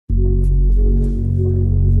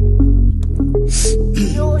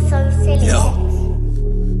You're so silly. Yo.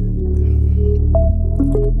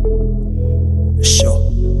 Sure.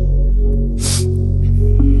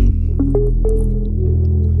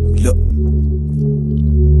 Look.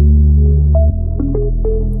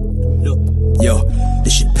 Yo,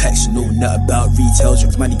 this shit packs, know nothing about retail.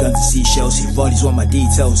 Drugs, money, guns, and seashells. See the volleys want my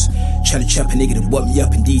details. Tryna trap a nigga to what me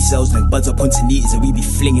up in D-cells. Like buds up on Tanitas and we be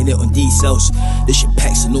flinging it on D-cells. This shit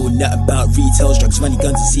packs, know nothing about retails. Drugs, money,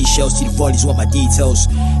 guns, and seashells. See the volleys want my details.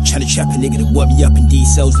 Tryna trap a nigga to what me up in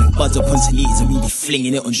D-cells. Like buds up on Tanitas and we be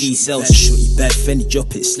flinging it on D-cells. Shorty bad, Fendi,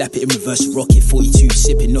 drop it. Slap it in reverse, rock it. 42,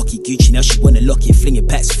 sipping, knock it. Gucci, now she wanna lock it. Fling it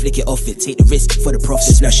back, flick it off it. Take the risk for the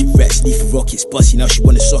profit. Splashing racks, leafy rockets. Bossy, now she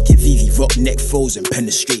wanna sock it. VV rock, neck frozen.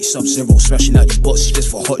 Penetrate, sub-zero. Smashing out these boxes just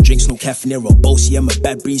for hot drinks. No caffeinero. Bossy, I'm a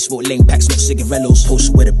bad breeze. Smoke lane packs, not cigarellos.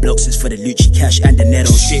 Post where the blocks is for the Lucci cash and the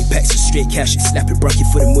Netto. Straight packs and straight cash. Slap it, bracket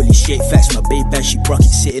for the mully. Straight facts, my babe bad, she bracket.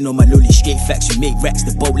 Sitting on my lolly. Straight facts, we make racks.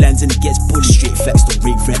 The boat lands and it gets bully. Straight facts, don't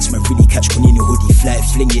rate racks. Man, really catch Connie in the hoodie. Fly it,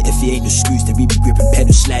 fling it. If he ain't no screws, then we be gripping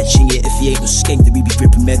pedals. Slide, ching it. If he ain't no skank, then we be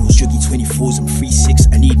gripping medals. Juggy 24s, I'm 3-6.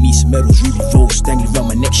 I need me some medals. Ruby rolls, dangling around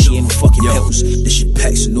my neck. She ain't no fucking pedals. This shit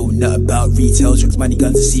packs, so know nothing about retail. Drugs, money,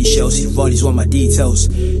 guns, and seashells. See the volleys want my details.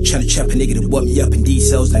 Tryna trap a nigga to what me up in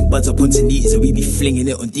D-cells. Like buds up on Tanitas and we be flinging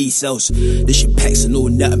it on D-cells. This shit packs, so know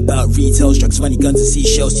nothing about retails. Drugs, money, guns, and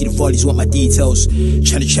seashells. See the volleys want my details.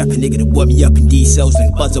 Tryna trap a nigga to what me up in D-cells.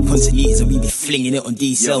 Like buds up on Tanitas and we be flinging it on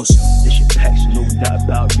D-cells. This shit packs, so know nothing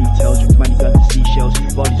about retails. Drugs, money, guns, and seashells. See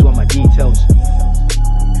the volleys want my details.